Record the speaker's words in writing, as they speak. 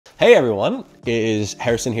Hey everyone, it is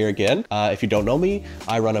Harrison here again. If you don't know me,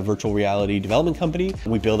 I run a virtual reality development company.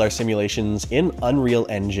 We build our simulations in Unreal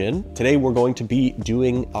Engine. Today we're going to be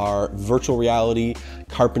doing our virtual reality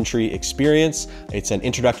carpentry experience. It's an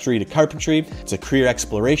introductory to carpentry. It's a career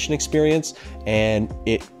exploration experience, and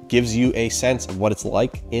it gives you a sense of what it's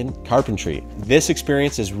like in carpentry. This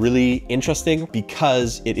experience is really interesting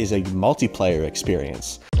because it is a multiplayer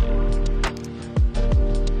experience.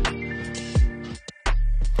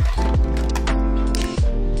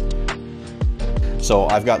 So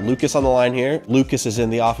I've got Lucas on the line here. Lucas is in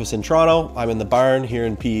the office in Toronto. I'm in the barn here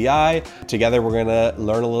in PEI. Together we're gonna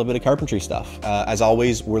learn a little bit of carpentry stuff. As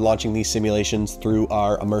always, we're launching these simulations through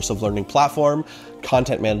our immersive learning platform,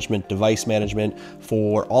 content management, device management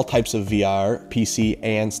for all types of VR, PC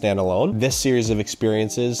and standalone. This series of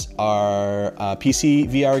experiences are PC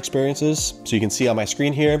VR experiences. So you can see on my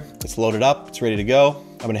screen here, it's loaded up, it's ready to go.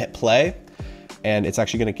 I'm gonna hit play, and it's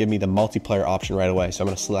actually gonna give me the multiplayer option right away. So I'm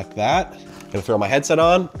gonna select that. I'm gonna throw my headset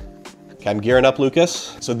on. Okay, I'm gearing up,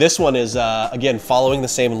 Lucas. So this one is, again, following the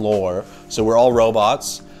same lore. So we're all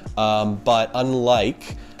robots, but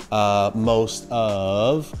unlike most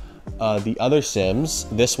of the other sims,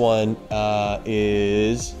 this one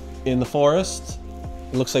is in the forest.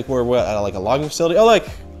 It looks like we're at like a logging facility. Oh, like,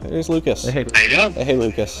 there's Lucas. Hey, how you doing? Hey,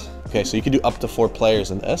 Lucas. Okay, so you can do up to 4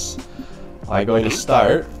 players in this. I'm going to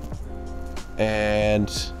start,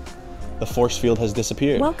 and the force field has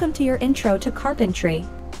disappeared. Welcome to your intro to carpentry.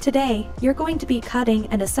 Today, you're going to be cutting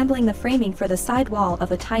and assembling the framing for the side wall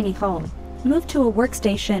of a tiny home. Move to a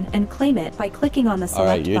workstation and claim it by clicking on the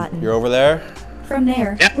select button. You're over there? From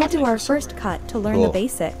there, we'll do our first cut to learn the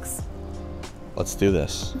basics. Let's do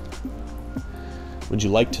this. Would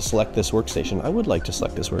you like to select this workstation? I would like to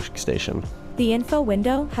select this workstation. The info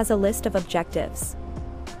window has a list of objectives.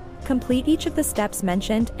 Complete each of the steps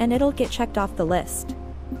mentioned and it'll get checked off the list.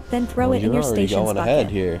 Then throw it in your station's going bucket. ahead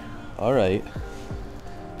here. All right.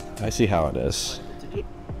 I see how it is.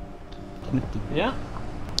 Yeah.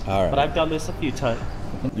 All right. But I've done this a few times.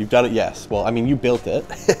 You've done it, yes. Well, I mean, you built it.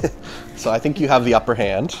 So I think you have the upper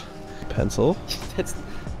hand. Pencil. It's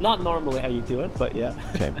not normally how you do it, but yeah.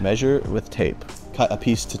 Okay, measure with tape. Cut a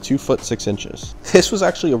piece to 2 foot 6 inches. This was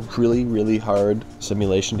actually a really, really hard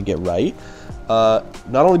simulation to get right.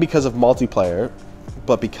 Not only because of multiplayer,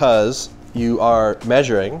 but because you are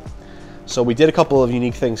measuring. So we did a couple of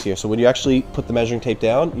unique things here. So when you actually put the measuring tape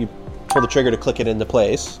down, you pull the trigger to click it into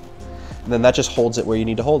place, and then that just holds it where you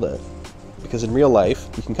need to hold it. Because in real life,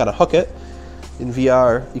 you can kind of hook it. In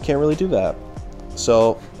VR, you can't really do that.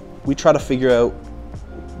 So we try to figure out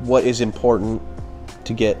what is important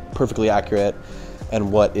to get perfectly accurate and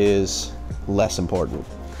what is less important.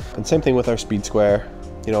 And same thing with our speed square.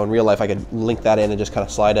 You know, in real life, I could link that in and just kind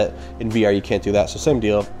of slide it. In VR, you can't do that. So same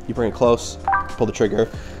deal. You bring it close, pull the trigger,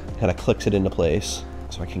 kind of clicks it into place.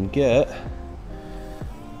 So I can get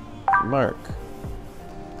mark.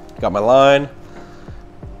 Got my line.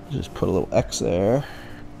 Just put a little X there,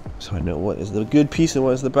 so I know what is the good piece and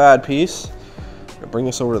what is the bad piece. I'm gonna bring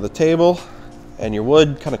this over to the table, and your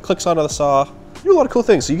wood kind of clicks onto the saw. You do a lot of cool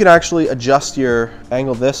things. So you can actually adjust your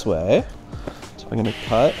angle this way. So I'm gonna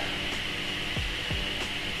cut.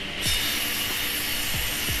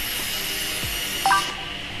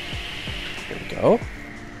 Go.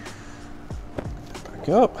 Back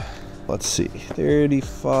up. Let's see.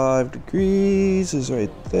 35 degrees is right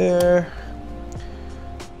there.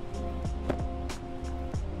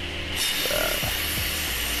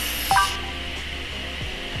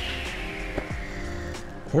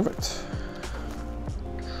 Perfect.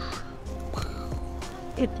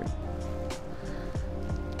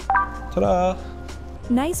 Ta-da!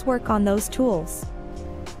 Nice work on those tools.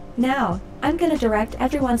 Now, I'm gonna direct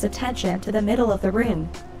everyone's attention to the middle of the room.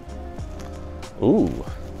 Ooh.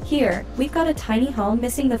 Here, we've got a tiny home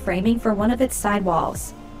missing the framing for one of its side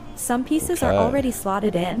walls. Some pieces are already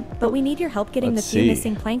slotted in, but we need your help getting the few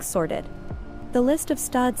missing planks sorted. The list of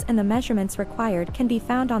studs and the measurements required can be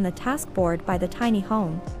found on the task board by the tiny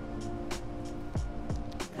home.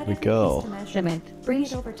 Cut we go. To measurement, bring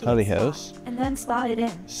it over to tiny the house. slot, and then slot it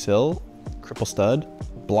in. Sill, cripple stud,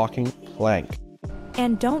 blocking plank.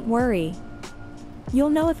 And don't worry. You'll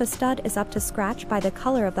know if a stud is up to scratch by the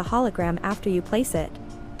color of the hologram after you place it.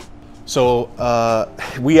 So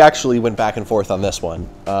we actually went back and forth on this one.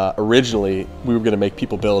 Originally, we were going to make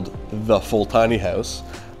people build the full tiny house,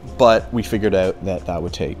 but we figured out that that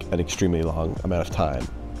would take an extremely long amount of time.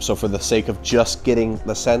 So for the sake of just getting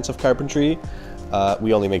the sense of carpentry,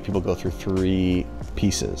 we only make people go through 3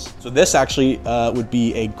 pieces. So this actually would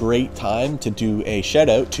be a great time to do a shout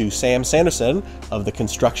out to Sam Sanderson of the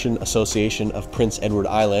Construction Association of Prince Edward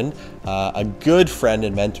Island, a good friend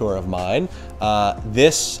and mentor of mine.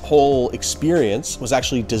 This whole experience was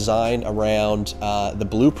actually designed around the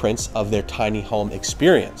blueprints of their tiny home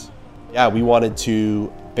experience. Yeah, we wanted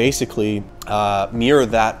to basically mirror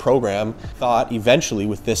that program. Thought eventually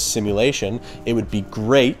with this simulation, it would be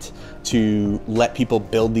great to let people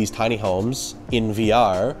build these tiny homes in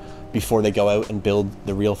VR before they go out and build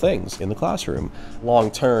the real things in the classroom. Long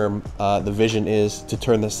term, the vision is to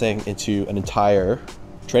turn this thing into an entire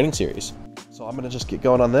training series. So I'm gonna just get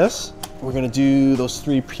going on this. We're gonna do those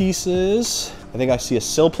 3 pieces. I think I see a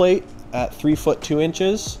sill plate at 3 foot 2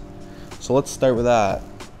 inches. So let's start with that.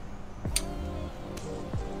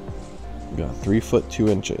 We got 3 foot 2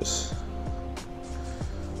 inches.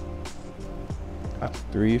 At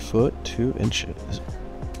 3 foot 2 inches.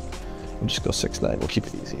 We'll just go 6'9". We'll keep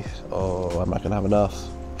it easy. Oh, I'm not gonna have enough.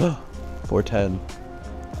 410.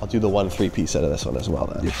 I'll do the 1 3-piece out of this one as well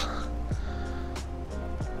then. Yeah.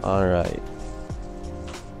 All right.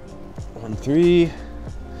 1 3.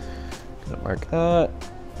 Gonna mark that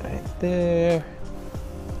right there.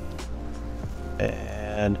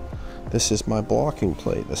 And this is my blocking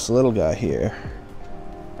plate, this little guy here.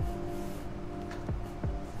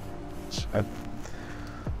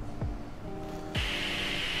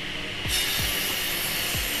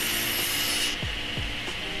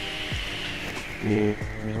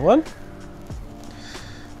 Here's one.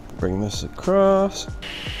 Bring this across.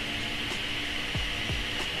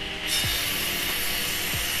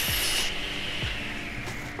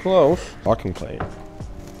 Close. Blocking plate.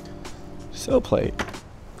 Sill plate.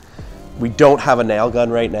 We don't have a nail gun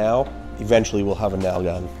right now. Eventually we'll have a nail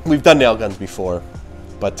gun. We've done nail guns before,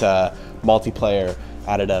 but multiplayer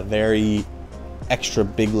added a very extra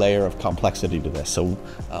big layer of complexity to this. So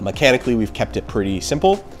mechanically we've kept it pretty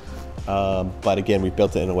simple, but again, we've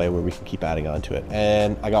built it in a way where we can keep adding on to it.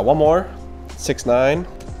 And I got one more, 6'9".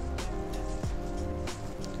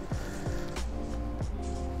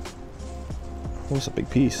 Here's a big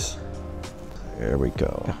piece. There we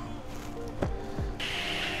go.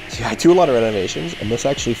 See, I do a lot of renovations, and this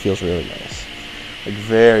actually feels really nice. Like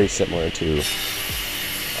very similar to another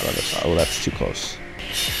side. Oh, that's too close.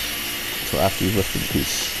 So after you've lifted the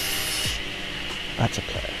piece, that's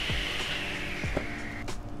okay.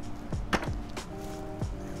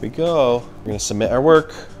 Here we go. We're gonna submit our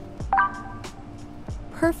work.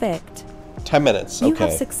 Perfect. 10 minutes. You okay.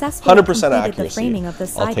 have successfully 100% completed accuracy. the framing of the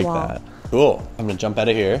I'll take sidewall. that. Cool. I'm gonna jump out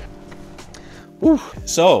of here. Woo.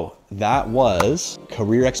 So that was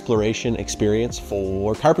career exploration experience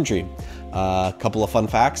for carpentry. A couple of fun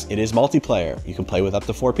facts. It is multiplayer. You can play with up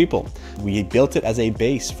to 4 people. We built it as a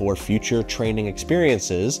base for future training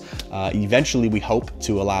experiences. Eventually, we hope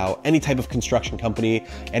to allow any type of construction company,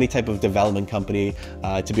 any type of development company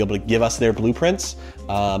to be able to give us their blueprints.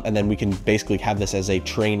 And then we can basically have this as a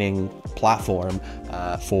training platform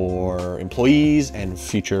for employees and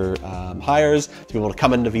future hires to be able to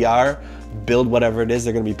come into VR, build whatever it is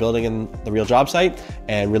they're going to be building in the real job site,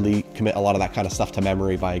 and really commit a lot of that kind of stuff to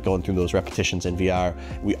memory by going through those repetitions in VR.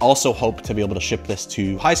 We also hope to be able to ship this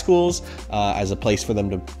to high schools as a place for them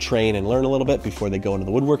to train and learn a little bit before they go into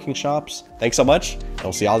the woodworking shops. Thanks so much, and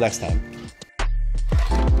we'll see y'all next time.